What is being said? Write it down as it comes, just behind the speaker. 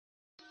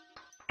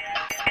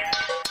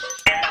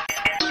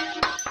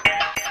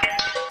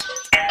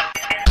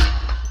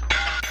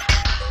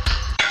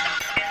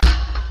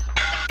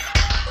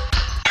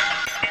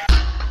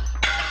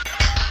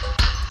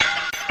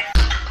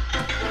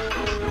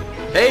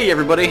Hey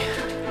everybody,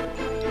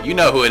 you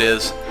know who it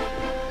is.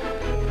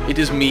 It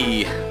is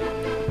me.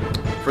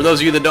 For those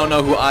of you that don't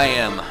know who I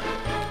am,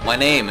 my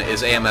name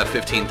is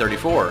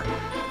AMF1534.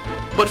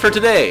 But for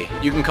today,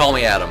 you can call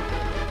me Adam.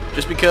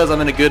 Just because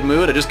I'm in a good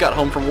mood, I just got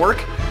home from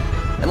work,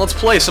 and let's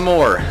play some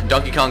more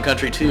Donkey Kong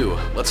Country 2.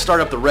 Let's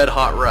start up the red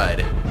hot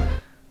ride.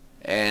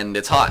 And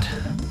it's hot.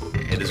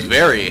 It is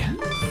very,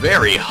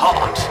 very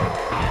hot.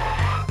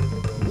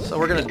 So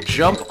we're gonna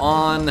jump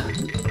on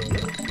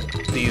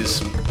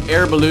these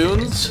air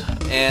balloons,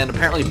 and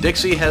apparently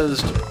Dixie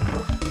has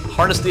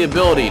harnessed the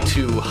ability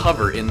to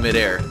hover in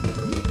midair.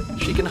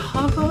 She can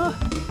hover?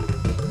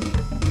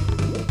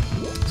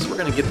 So we're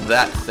gonna get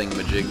that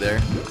thingamajig there.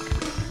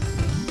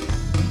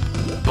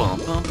 Bum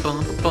bum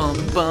bum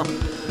bum bum.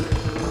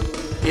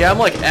 Yeah, I'm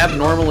like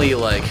abnormally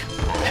like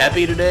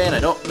peppy today, and I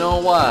don't know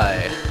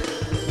why.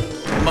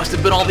 It must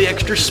have been all the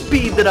extra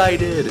speed that I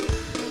did.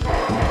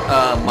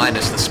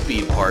 Minus the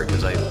speed part,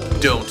 because I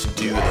don't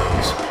do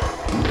those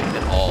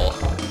at all.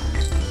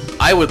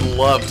 I would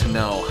love to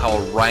know how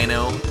a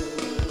rhino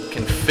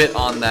can fit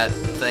on that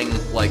thing,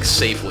 like,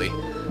 safely,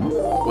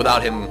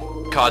 without him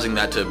causing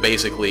that to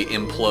basically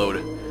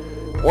implode.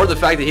 Or the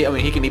fact that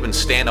he can even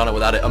stand on it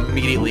without it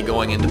immediately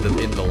going into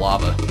the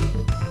lava.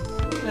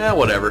 Eh,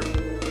 whatever.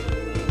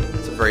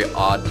 It's a very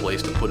odd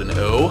place to put an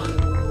O.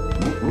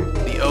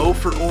 The O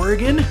for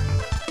Oregon.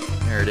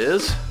 There it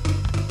is.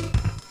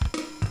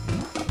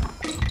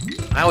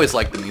 I always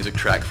like the music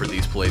track for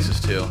these places,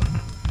 too.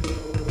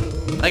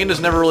 I can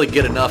just never really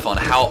get enough on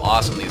how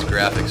awesome these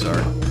graphics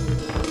are.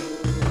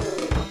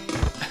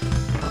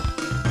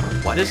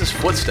 Why does his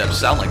footsteps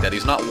sound like that?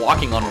 He's not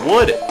walking on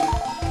wood!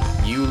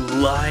 You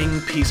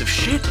lying piece of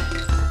shit!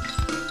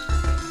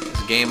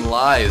 This game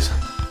lies.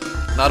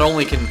 Not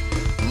only can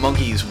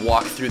monkeys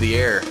walk through the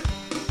air,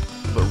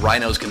 but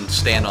rhinos can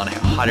stand on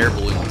hot air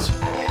balloons.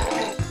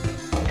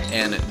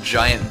 And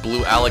giant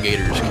blue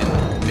alligators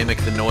can mimic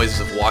the noises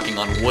of walking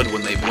on wood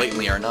when they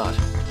blatantly are not.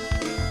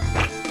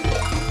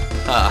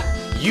 Ah,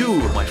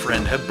 you, my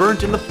friend, have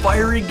burnt in the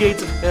fiery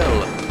gates of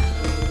hell,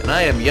 and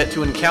I am yet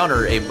to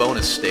encounter a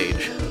bonus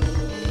stage.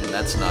 And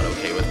that's not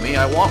okay with me.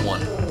 I want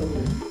one.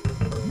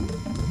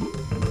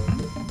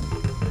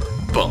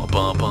 Bum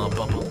bum bum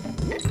bum bum.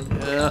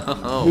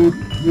 Oh.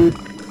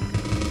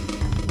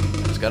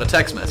 Just got a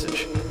text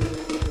message.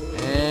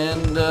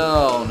 And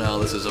oh no,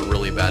 this is a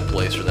really bad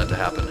place for that to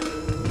happen.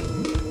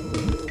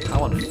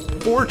 How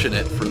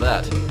unfortunate for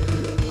that.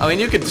 I mean,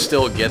 you could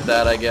still get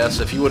that, I guess,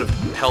 if you would have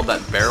held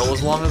that barrel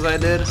as long as I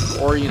did.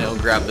 Or, you know,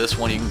 grab this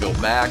one, you can go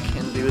back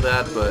and do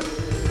that, but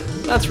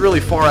that's really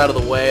far out of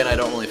the way, and I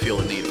don't really feel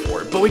the need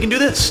for it. But we can do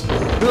this!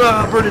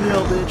 Ah, burn in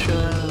hell, bitch!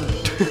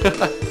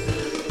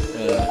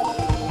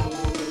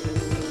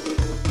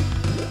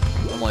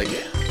 I'm, like,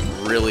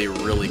 really,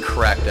 really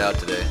cracked out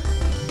today.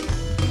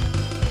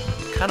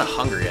 Kind of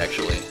hungry,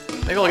 actually.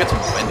 Maybe I'll get some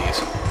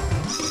Wendy's.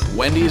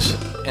 Wendy's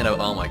and a,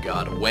 oh my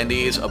god,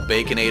 Wendy's, a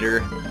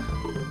Baconator,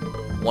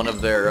 one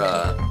of their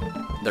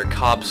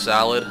Cobb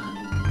salad,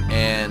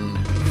 and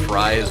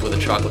fries with a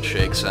chocolate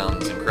shake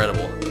sounds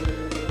incredible.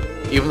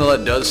 Even though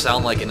that does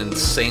sound like an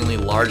insanely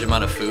large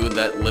amount of food,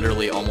 that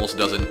literally almost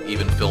doesn't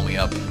even fill me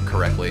up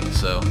correctly,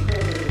 so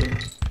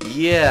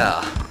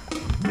yeah.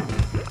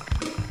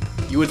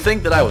 You would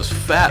think that I was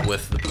fat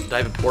with the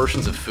type of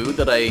portions of food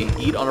that I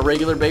eat on a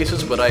regular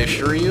basis, but I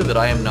assure you that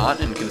I am not,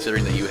 and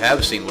considering that you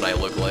have seen what I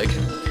look like,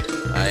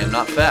 I am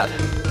not fat.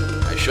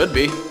 I should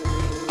be.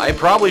 I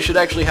probably should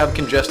actually have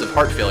congestive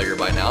heart failure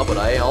by now, but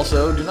I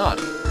also do not.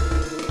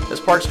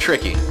 This part's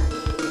tricky.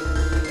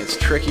 It's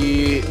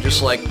tricky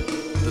just like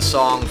the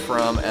song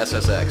from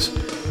SSX.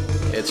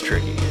 It's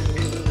tricky.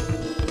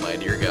 My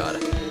dear God.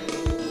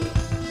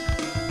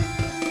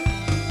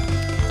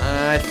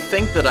 I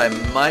think that I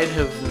might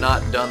have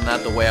not done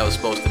that the way I was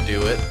supposed to do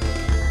it.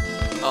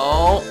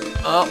 Oh,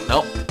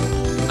 nope.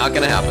 Not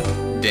gonna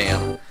happen.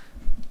 Damn.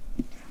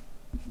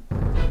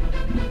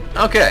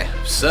 Okay,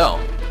 so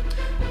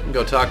we can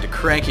go talk to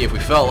Cranky if we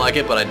felt like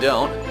it, but I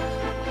don't.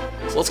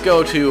 So let's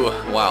go to,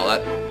 wow,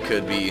 that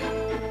could be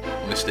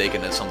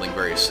mistaken as something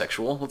very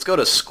sexual. Let's go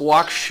to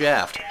Squawk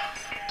Shaft.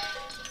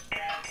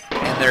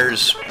 And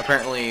there's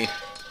apparently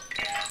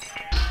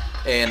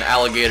an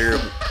alligator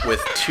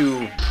with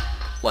two,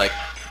 like,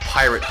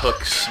 pirate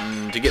hooks,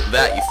 and to get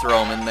that you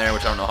throw him in there,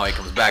 which I don't know how he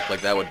comes back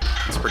like that.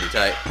 It's pretty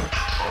tight.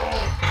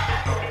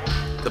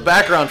 The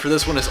background for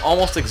this one is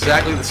almost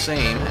exactly the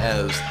same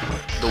as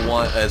the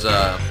one as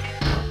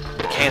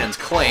Cannon's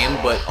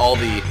Claim, but all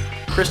the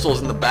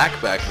crystals in the back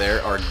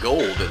there are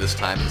gold at this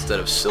time instead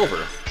of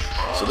silver.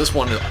 So this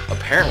one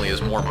apparently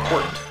is more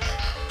important,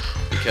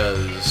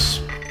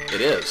 because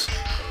it is.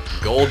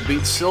 Gold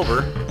beats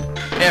silver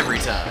every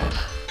time.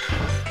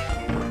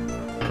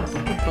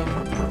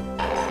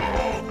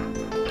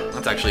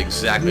 That's actually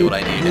exactly what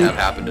I needed to have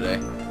happen today.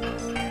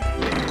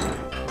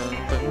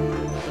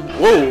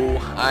 Whoa!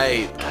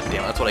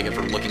 Goddamn, that's what I get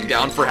for looking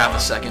down for half a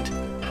second.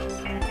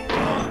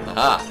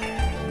 Aha!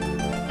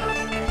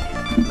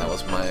 That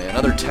was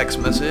another text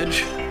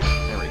message.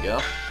 There we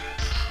go.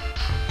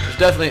 There's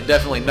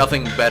definitely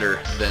nothing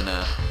better than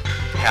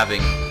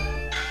having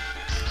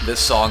this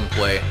song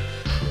play.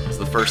 It's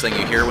the first thing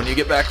you hear when you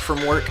get back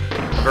from work.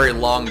 A very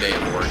long day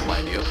of work,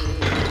 mind you.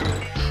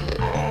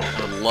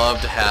 I would love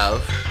to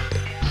have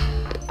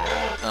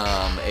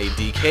a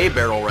DK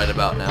barrel right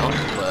about now,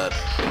 but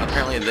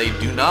apparently they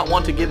do not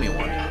want to give me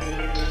one.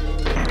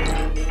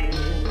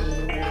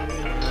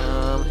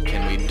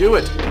 Can we do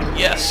it?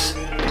 Yes,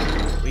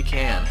 we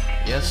can.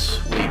 Yes,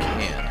 we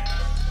can.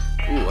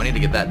 Ooh, I need to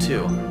get that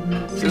too.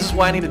 So this is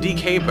why I need a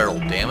DK barrel,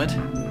 damn it.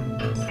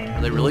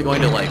 Are they really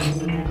going to, like,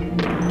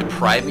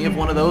 deprive me of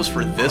one of those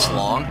for this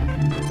long?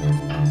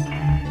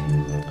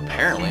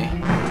 Apparently.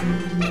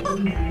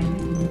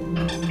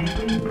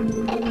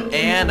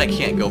 And I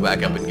can't go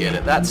back up and get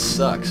it. That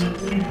sucks. So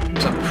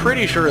I'm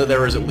pretty sure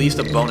there was at least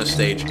a bonus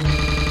stage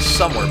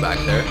somewhere back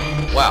there.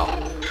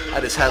 Wow. I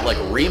just had, like,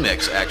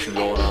 remix action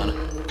going on.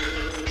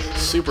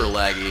 Super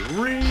laggy.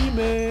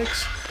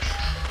 Remix!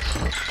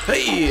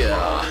 Hey!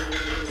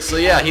 So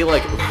yeah, he,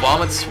 like,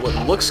 vomits what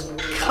looks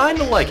kind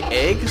of like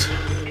eggs.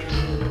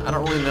 I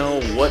don't really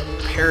know what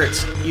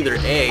parrots either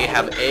A,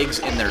 have eggs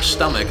in their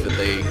stomach that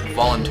they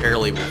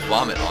voluntarily will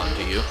vomit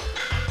onto you.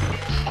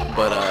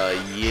 But,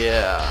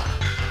 yeah.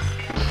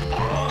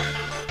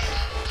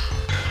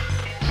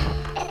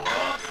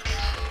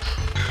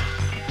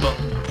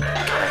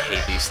 I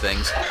hate these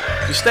things.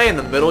 If you stay in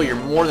the middle, you're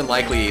more than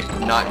likely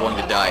not going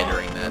to die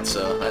during that,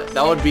 so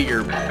that would be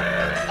your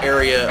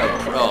area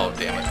of... Oh,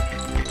 damn it.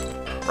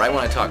 Right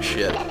when I talk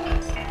shit.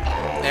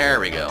 There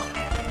we go.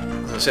 I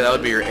was gonna say that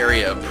would be your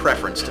area of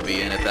preference to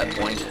be in at that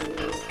point.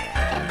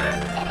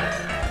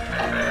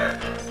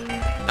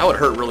 That would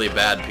hurt really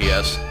bad,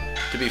 P.S.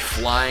 To be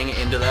flying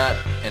into that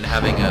and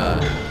having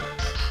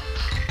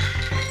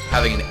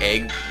an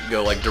egg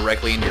go, like,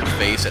 directly into your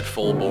face at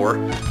full bore.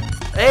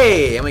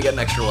 Hey, and we got an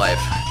extra life.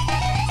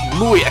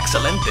 Muy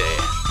excelente.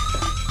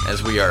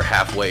 As we are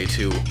halfway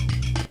to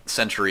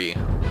century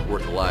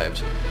worth of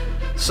lives.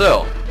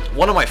 So,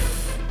 one of my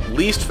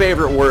least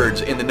favorite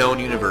words in the known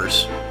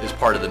universe is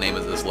part of the name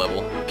of this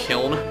level.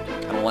 Kiln.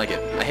 I don't like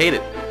it. I hate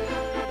it.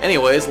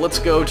 Anyways, let's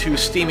go to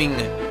steaming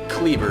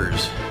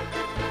cleavers.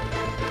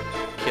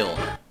 Kiln.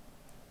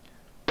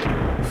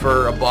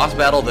 For a boss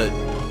battle that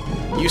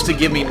used to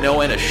give me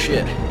no end of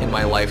shit in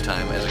my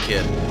lifetime as a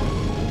kid.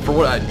 For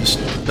what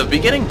the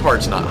beginning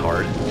part's not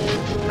hard.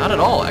 Not at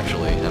all,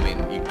 actually. I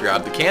mean, you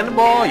grab the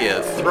cannonball,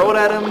 you throw it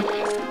at him,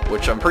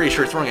 which I'm pretty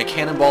sure throwing a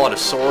cannonball at a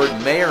sword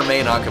may or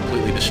may not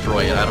completely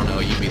destroy it. I don't know,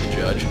 you be the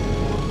judge.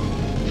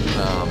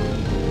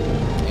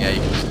 Yeah, you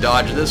can just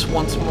dodge this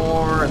once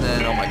more, and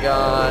then, oh my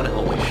god,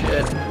 holy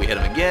shit, we hit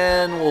him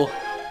again. We'll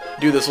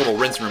do this little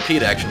rinse and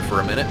repeat action for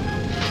a minute.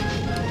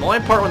 The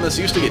only part when this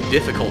used to get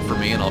difficult for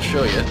me, and I'll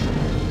show you.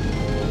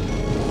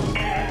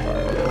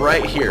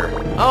 Right here.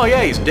 Oh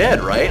yeah, he's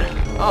dead, right?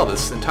 Oh,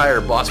 this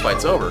entire boss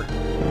fight's over.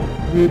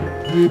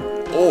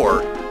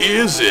 Or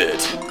is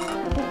it?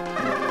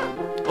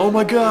 Oh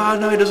my god,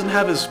 now he doesn't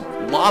have his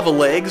lava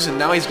legs, and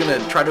now he's gonna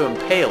try to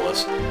impale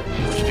us.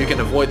 Which, if you can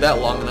avoid that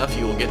long enough,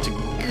 you will get to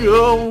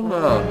go.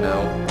 Oh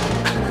no.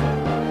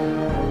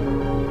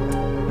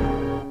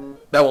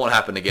 That won't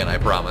happen again, I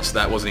promise.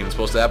 That wasn't even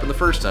supposed to happen the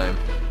first time.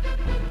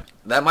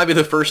 That might be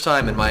the first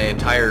time in my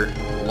entire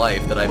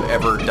life that I've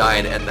ever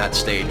died at that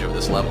stage of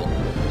this level.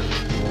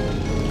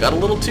 Got a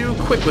little too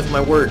quick with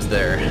my words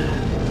there.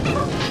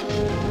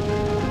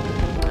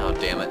 Oh,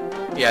 damn it.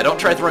 Yeah, don't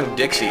try throwing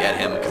Dixie at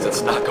him, because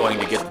it's not going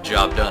to get the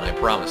job done, I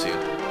promise you.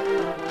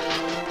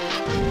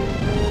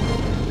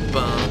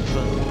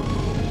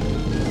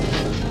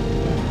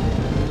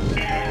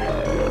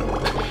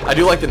 I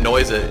do like the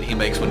noise that he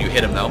makes when you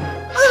hit him, though.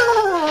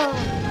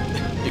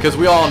 Because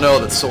we all know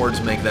that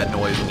swords make that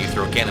noise when you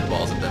throw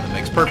cannonballs at them. It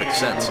makes perfect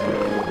sense.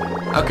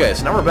 Okay,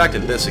 so now we're back to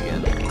this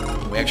again.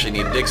 We actually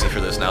need Dixie for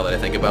this now that I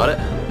think about it.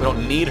 We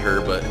don't need her,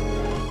 but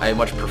I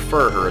much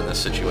prefer her in this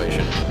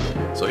situation.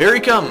 So here he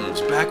comes,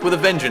 back with a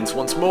vengeance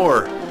once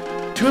more,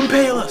 to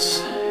impale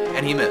us!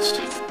 And he missed.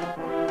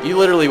 You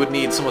literally would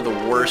need some of the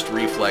worst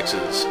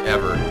reflexes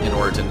ever in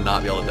order to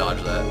not be able to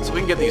dodge that. So we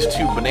can get these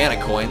 2 banana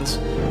coins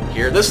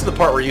here. This is the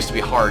part where it used to be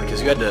hard,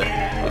 because you had to,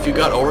 if you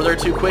got over there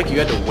too quick, you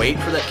had to wait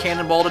for that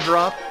cannonball to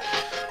drop.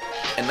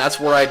 And that's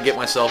where I'd get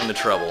myself into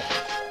trouble.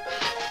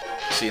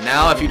 See,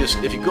 now if you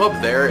go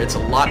up there, it's a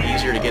lot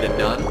easier to get it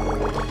done.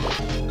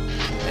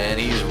 And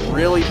he's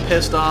really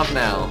pissed off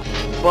now.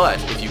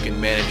 But if you can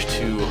manage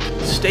to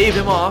stave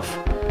him off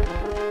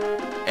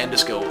and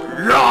just go,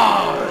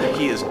 rah,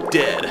 he is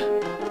dead.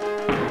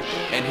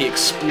 And he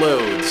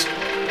explodes.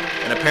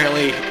 And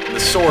apparently the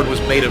sword was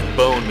made of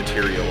bone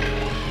material.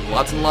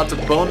 Lots and lots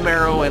of bone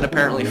marrow and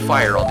apparently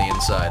fire on the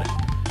inside.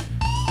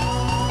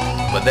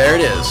 But there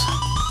it is.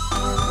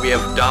 We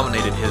have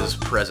dominated his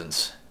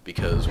presence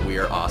because we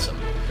are awesome.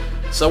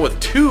 So with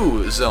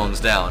 2 zones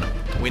down,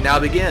 we now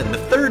begin the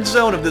 3rd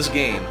zone of this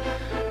game,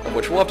 of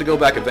which we'll have to go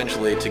back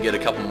eventually to get a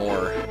couple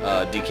more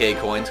DK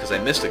coins, because I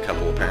missed a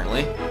couple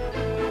apparently.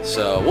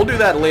 So we'll do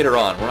that later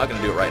on. We're not going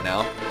to do it right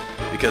now,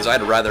 because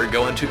I'd rather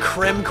go into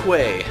Krem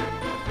Quay.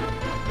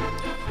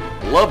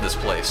 Love this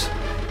place.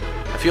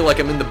 I feel like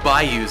I'm in the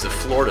bayous of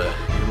Florida.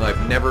 It though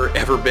I've never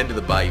ever been to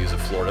the bayous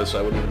of Florida, so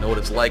I wouldn't even know what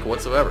it's like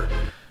whatsoever.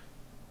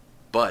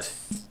 But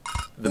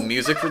the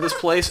music for this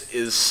place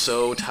is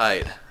so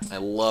tight. I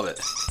love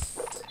it.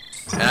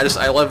 And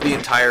I love the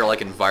entire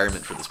like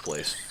environment for this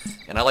place.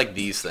 And I like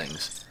these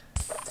things.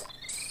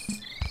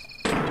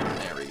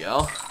 There we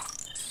go.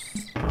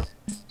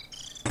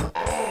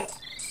 I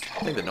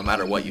think that no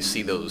matter what, you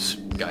see those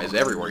guys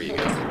everywhere you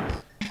go.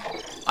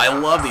 I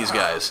love these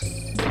guys.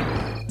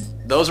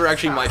 Those are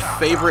actually my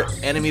favorite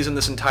enemies in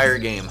this entire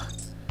game.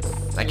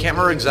 I can't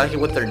remember exactly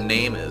what their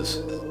name is.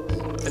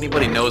 If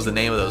anybody knows the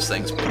name of those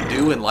things,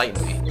 do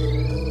enlighten me.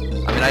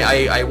 I mean,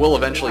 I will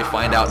eventually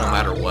find out no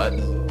matter what,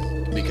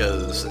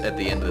 because at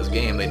the end of this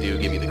game they do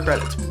give you the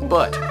credits.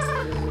 But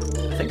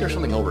I think there's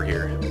something over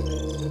here.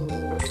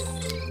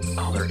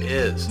 Oh, there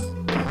is.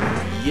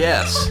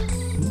 Yes.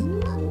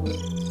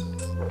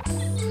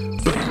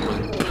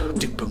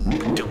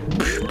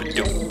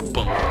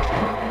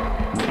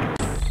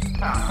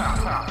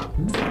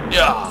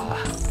 Yeah.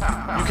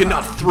 You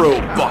cannot throw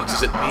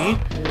boxes at me.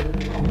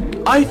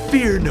 I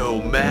fear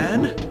no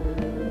man.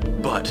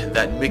 But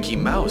that Mickey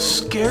Mouse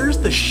scares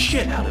the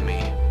shit out of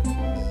me.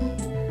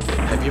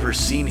 Have you ever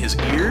seen his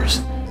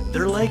ears?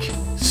 They're like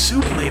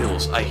soup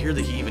ladles. I hear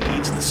that he even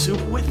eats the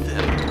soup with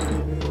them.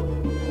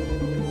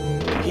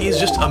 He is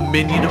just a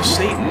minion of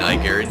Satan, I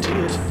guarantee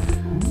it.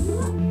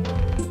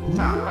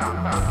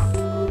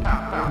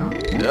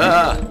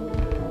 Ah!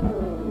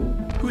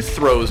 Who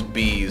throws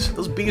bees?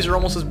 Those bees are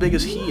almost as big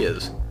as he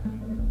is.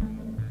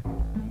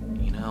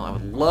 You know, I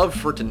would love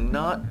for it to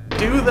not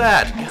do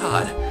that.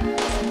 God.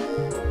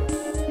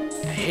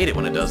 I hate it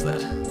when it does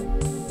that.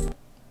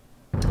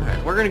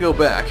 Alright, we're gonna go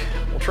back.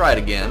 We'll try it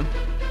again.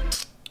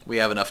 We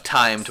have enough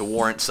time to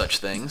warrant such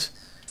things.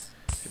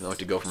 Even though I have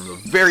to go from the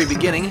very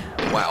beginning.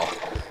 Wow.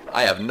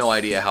 I have no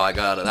idea how I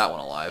got out of that one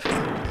alive.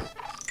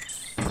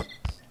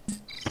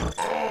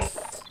 I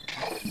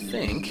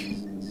think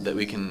that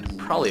we can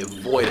probably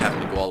avoid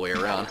having to go all the way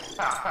around.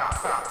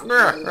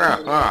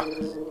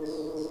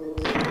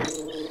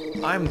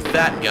 I'm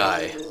that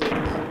guy.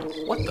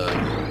 What the?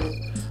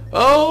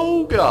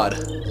 Oh, God.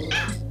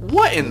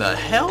 What in the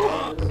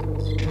hell?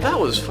 That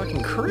was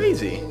fucking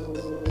crazy.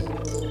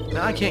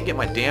 Now I can't get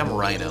my damn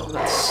rhino.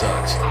 That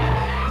sucks.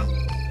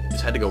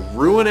 Just had to go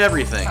ruin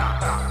everything.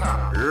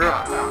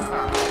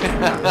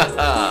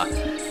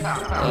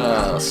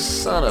 Oh,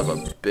 son of a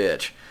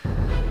bitch.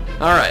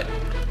 Alright,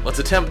 let's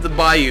attempt the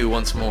bayou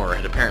once more.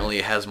 It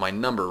apparently has my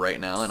number right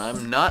now, and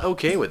I'm not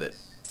okay with it.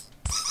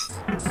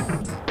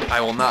 I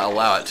will not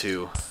allow it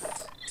to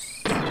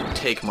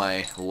take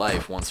my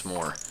life once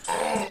more.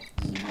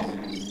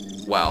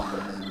 Wow.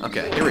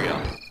 Okay, here we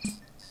go.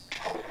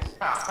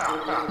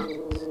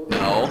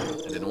 No,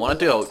 I didn't want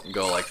it to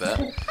go like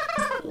that.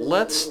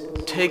 Let's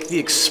take the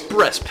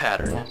express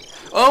pattern.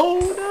 Oh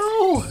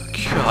no!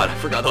 God, I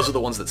forgot those are the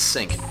ones that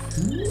sink.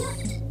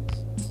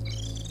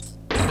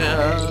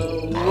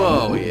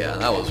 Whoa, yeah,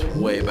 that was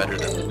way better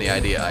than the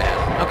idea I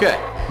had. Okay.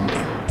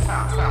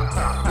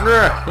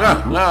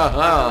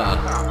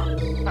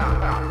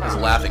 His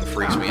laughing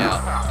freaks me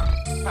out.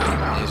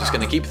 And he's just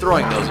gonna keep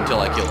throwing those until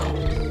I kill him.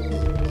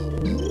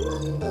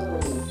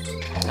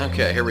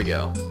 Okay, here we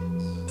go.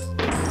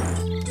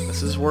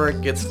 This is where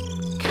it gets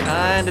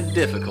kind of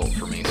difficult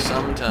for me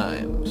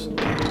sometimes.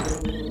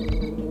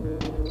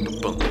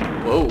 Boom.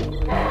 Whoa.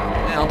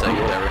 Yeah, I'll take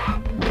it, whatever.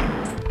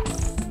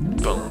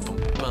 Boom, boom,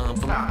 boom,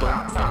 boom,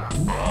 boom,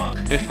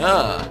 boom.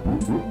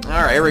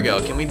 Alright, here we go.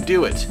 Can we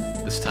do it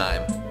this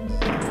time?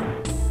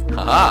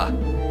 Haha.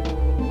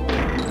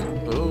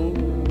 Oh,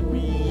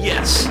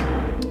 yes.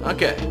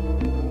 Okay.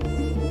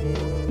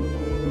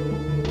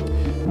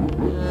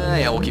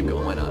 Yeah, we'll keep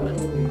going. Why not?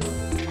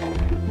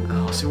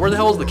 Oh, see, where the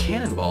hell is the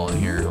cannonball in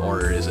here?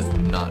 Or is it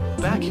not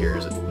back here?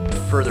 Is it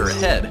further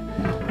ahead?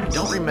 I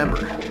don't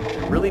remember.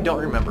 I really don't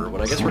remember, but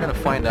I guess we're going to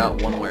find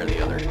out one way or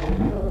the other.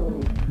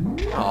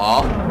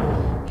 Aw.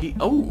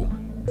 Oh.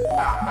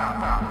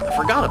 I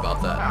forgot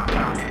about that.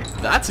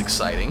 That's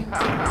exciting.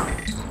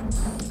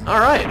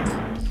 Alright.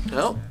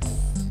 Well.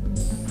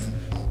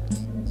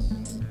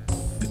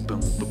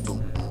 Boom, boom,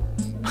 boom.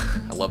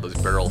 I love those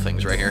barrel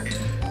things right here.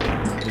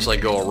 Just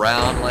like go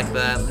around like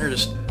that. They're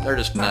just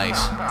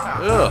nice.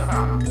 Ugh.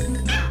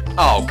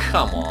 Oh,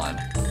 come on.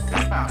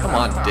 Come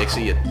on,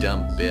 Dixie, you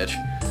dumb bitch.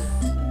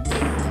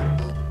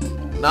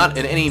 Not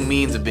in any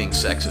means of being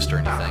sexist or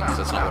anything, because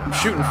that's not what I'm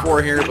shooting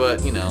for here,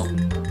 but, you know,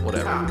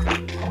 whatever.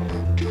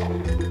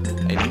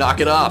 Hey, knock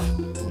it off,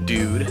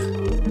 dude.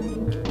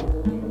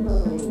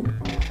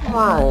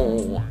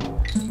 Oh.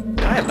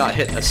 I have not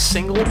hit a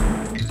single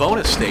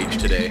bonus stage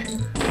today.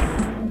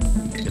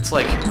 It's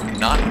like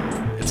not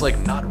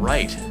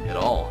right at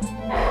all.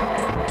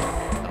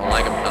 I don't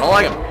like him. I don't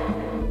like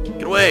him.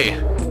 Get away.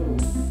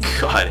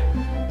 God.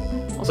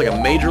 That was like a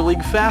major league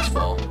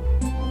fastball.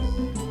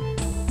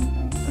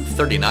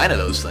 39 of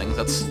those things.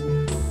 That's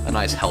a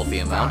nice healthy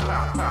amount.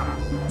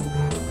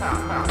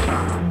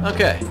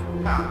 Okay.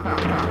 I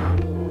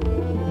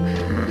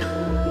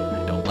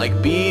don't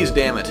like bees,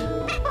 damn it. I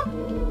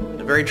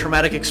had a very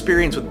traumatic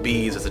experience with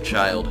bees as a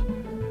child.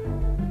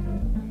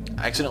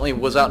 I accidentally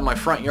was out in my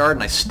front yard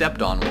and I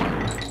stepped on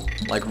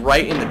one. Like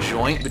right in the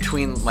joint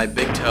between my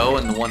big toe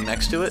and the one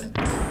next to it.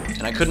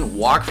 And I couldn't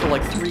walk for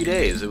like 3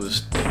 days. It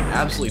was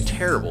absolutely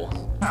terrible.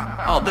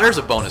 Oh, there's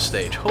a bonus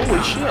stage.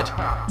 Holy shit.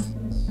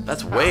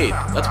 That's way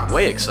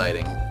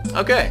exciting.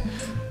 Okay,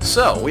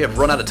 so we have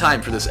run out of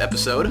time for this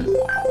episode.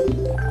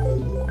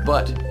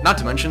 But, not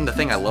to mention, the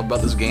thing I love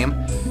about this game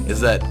is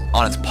that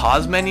on its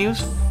pause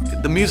menus,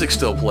 the music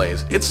still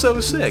plays. It's so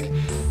sick.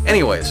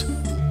 Anyways,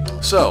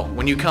 so,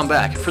 when you come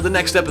back for the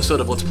next episode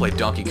of Let's Play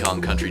Donkey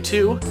Kong Country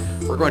 2,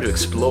 we're going to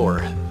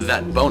explore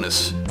that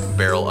bonus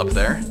barrel up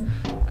there,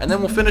 and then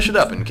we'll finish it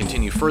up and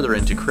continue further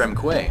into Krem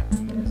Quay.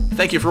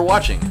 Thank you for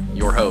watching.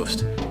 Your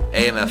host,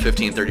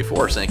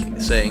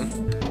 AMF1534,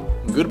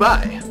 saying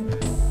goodbye.